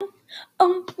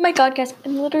Oh my god, guys,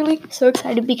 I'm literally so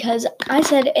excited because I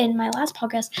said in my last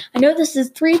podcast, I know this is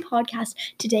 3 podcasts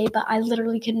today, but I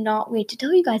literally could not wait to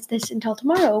tell you guys this until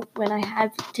tomorrow when I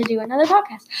have to do another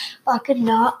podcast. But I could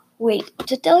not wait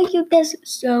to tell you this.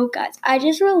 So, guys, I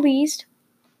just released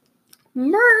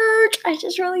merch. So, I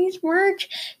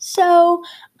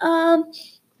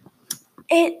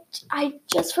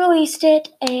just released it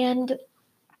and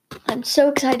I'm so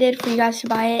excited for you guys to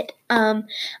buy it.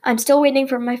 I'm still waiting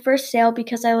for my first sale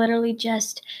because I literally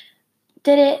just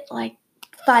did it like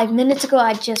 5 minutes ago.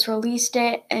 I just released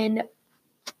it and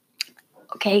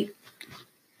okay,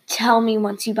 tell me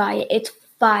once you buy it. It's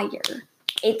fire.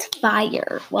 It's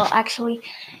fire. Well, actually,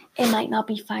 it might not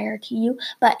be fire to you,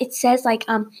 but it says like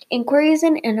inquiries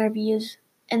and interviews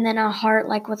and then a heart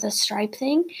like with a stripe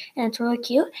thing, and it's really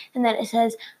cute. And then it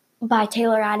says by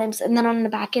Taylor Adams, and then on the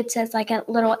back it says like a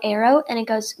little arrow and it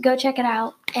goes go check it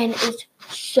out, and it's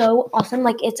so awesome.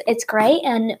 Like it's gray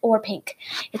and or pink.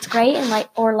 It's gray and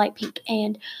light pink,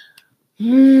 and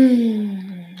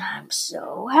I'm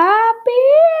so happy.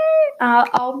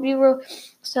 I'll be real.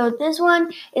 So this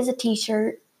one is a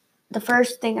t-shirt. The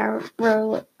first thing I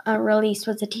released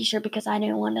was a t-shirt because I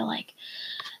didn't want to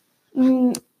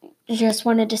just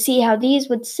wanted to see how these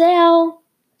would sell,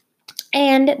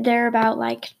 and they're about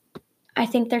like, I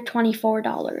think they're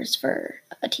 $24 for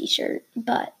a t-shirt,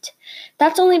 but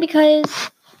that's only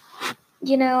because,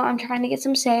 I'm trying to get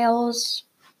some sales,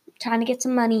 trying to get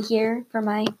some money here for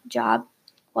my job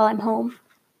while I'm home.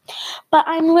 But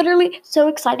I'm literally so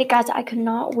excited, guys. I could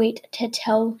not wait to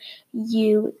tell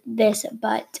you this,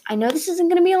 but I know this isn't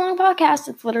going to be a long podcast.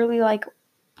 It's literally like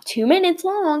 2 minutes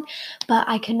long, but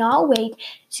I cannot wait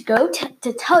to go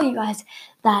to tell you guys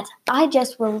that I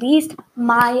just released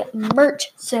my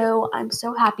merch. So I'm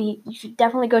so happy. You should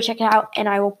definitely go check it out, and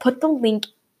I will put the link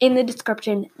in the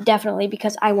description, definitely,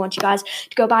 because I want you guys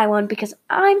to go buy one, because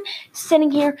I'm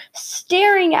sitting here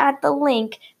staring at the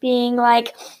link being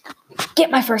like,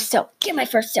 get my first sale,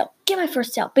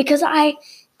 because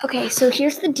okay, so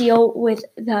here's the deal with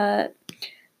the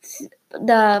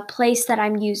place that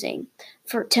I'm using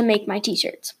to make my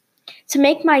t-shirts. To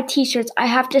make my t-shirts, I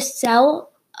have to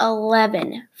sell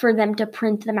 11 for them to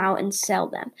print them out and sell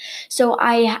them. So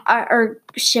or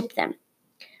ship them.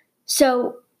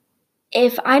 So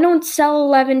if I don't sell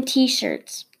 11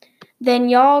 t-shirts, then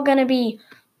y'all gonna be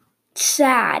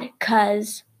sad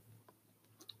because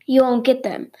you won't get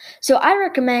them. So I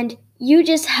recommend you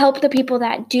just help the people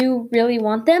that do really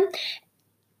want them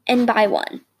and buy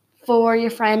one for your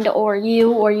friend or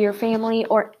you or your family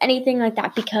or anything like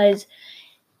that, because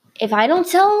if I don't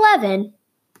sell 11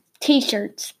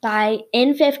 t-shirts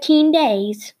in 15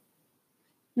 days,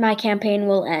 my campaign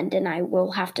will end and I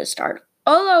will have to start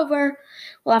all over.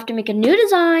 We'll have to make a new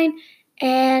design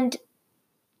and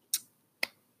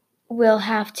we'll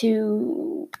have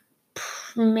to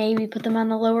maybe put them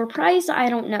on a lower price. I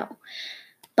don't know.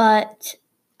 But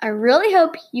I really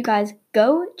hope you guys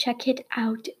go check it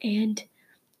out, and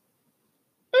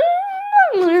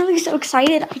I'm literally so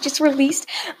excited. I just released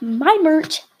my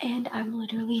merch and I'm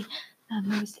literally the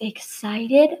most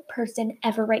excited person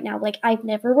ever right now. Like, I've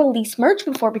never released merch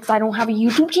before because I don't have a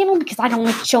YouTube channel, because I don't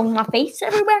like showing my face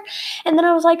everywhere. And then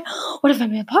I was like, what if I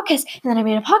made a podcast? And then I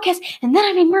made a podcast and then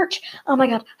I made merch. Oh my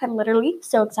god, I'm literally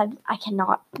so excited. I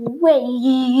cannot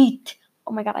wait.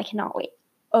 Oh my god, I cannot wait.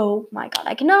 Oh my god,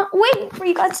 I cannot wait for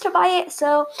you guys to buy it.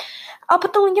 So I'll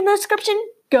put the link in the description.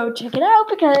 Go check it out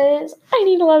because I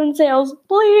need 11 sales.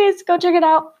 Please go check it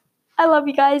out. I love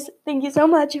you guys. Thank you so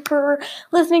much for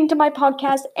listening to my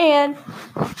podcast, and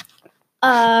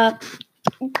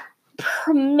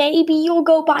maybe you'll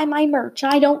go buy my merch.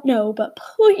 I don't know, but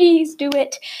please do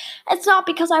it. It's not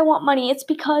because I want money. It's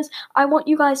because I want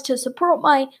you guys to support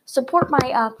my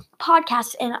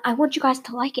podcast, and I want you guys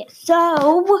to like it.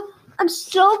 So I'm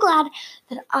so glad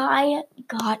that I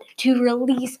got to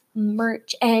release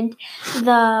merch, and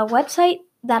the website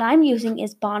that I'm using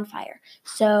is Bonfire.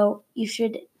 So you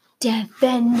should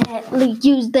definitely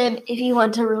use them if you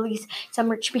want to release some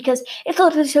merch, because it's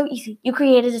literally so easy. You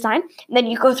create a design, and then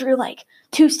you go through like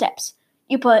 2 steps.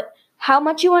 You put how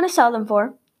much you want to sell them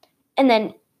for, and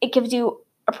then it gives you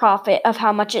a profit of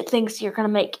how much it thinks you're going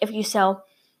to make if you sell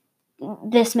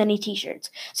this many t-shirts.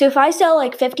 So if I sell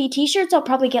like 50 t-shirts, I'll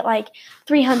probably get like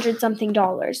 $300 something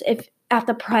if at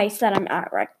the price that I'm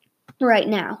at right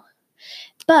now.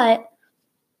 But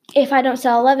if I don't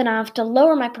sell 11, I have to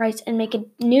lower my price and make a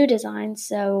new design.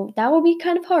 So that will be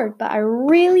kind of hard. But I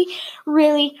really,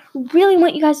 really, really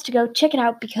want you guys to go check it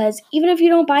out, because even if you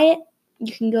don't buy it,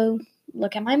 you can go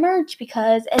look at my merch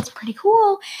because it's pretty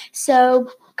cool. So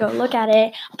go look at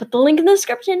it. I'll put the link in the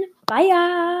description. Bye,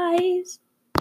 guys.